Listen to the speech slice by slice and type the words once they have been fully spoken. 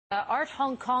Art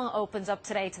Hong Kong opens up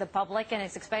today to the public and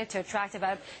is expected to attract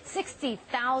about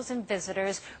 60,000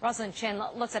 visitors. Rosalind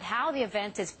looks at how the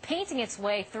event is painting its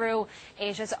way through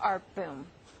Asia's art boom.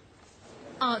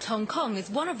 Art Hong Kong is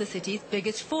one of the city's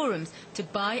biggest forums to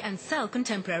buy and sell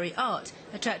contemporary art,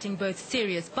 attracting both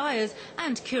serious buyers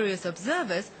and curious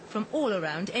observers from all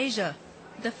around Asia.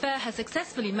 The fair has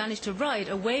successfully managed to ride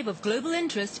a wave of global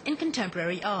interest in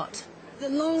contemporary art. The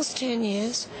last 10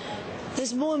 years,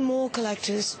 there's more and more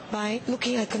collectors by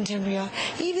looking at contemporary art.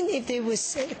 Even if they were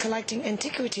collecting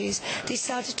antiquities, they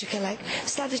started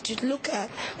to look at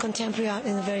contemporary art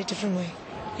in a very different way.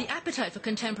 The appetite for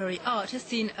contemporary art has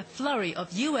seen a flurry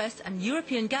of US and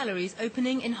European galleries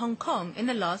opening in Hong Kong in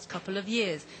the last couple of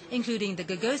years, including the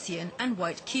Gagosian and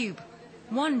White Cube.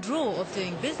 One draw of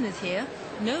doing business here: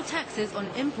 no taxes on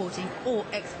importing or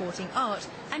exporting art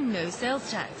and no sales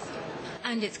tax.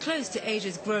 And it's close to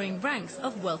Asia's growing ranks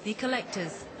of wealthy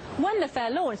collectors. When the fair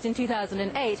launched in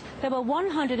 2008, there were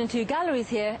 102 galleries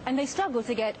here and they struggled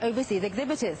to get overseas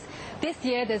exhibitors. This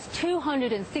year there's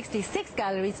 266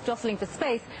 galleries jostling for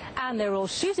space and they're all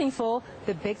shooting for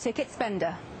the big ticket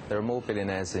spender. There are more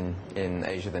billionaires in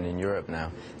Asia than in Europe now.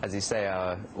 As you say,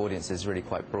 our audience is really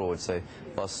quite broad, so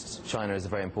whilst China is a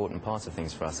very important part of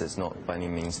things for us, it's not by any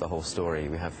means the whole story.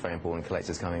 We have very important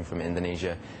collectors coming from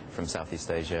Indonesia, from Southeast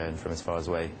Asia, and from as far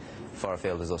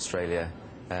afield as Australia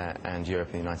and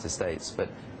Europe and the United States. But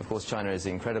of course China is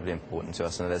incredibly important to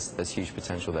us, and there's huge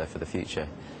potential there for the future.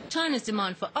 China's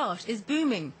demand for art is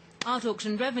booming. Art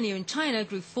auction revenue in China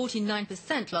grew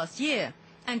 49% last year.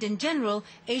 And in general,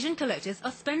 Asian collectors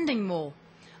are spending more.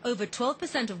 Over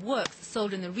 12% of works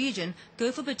sold in the region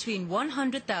go for between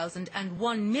 $100,000 and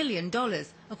 $1 million,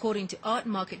 according to art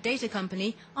market data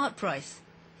company Artprice.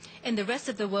 In the rest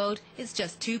of the world, it's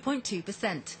just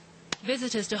 2.2%.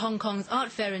 Visitors to Hong Kong's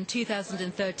art fair in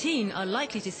 2013 are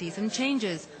likely to see some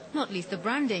changes, not least the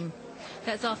branding.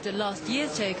 That's after last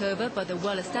year's takeover by the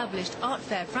well-established art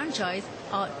fair franchise,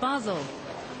 Art Basel.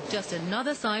 Just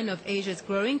another sign of Asia's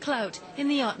growing clout in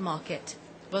the art market.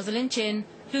 Rosalind,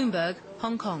 Bloomberg,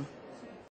 Hong Kong.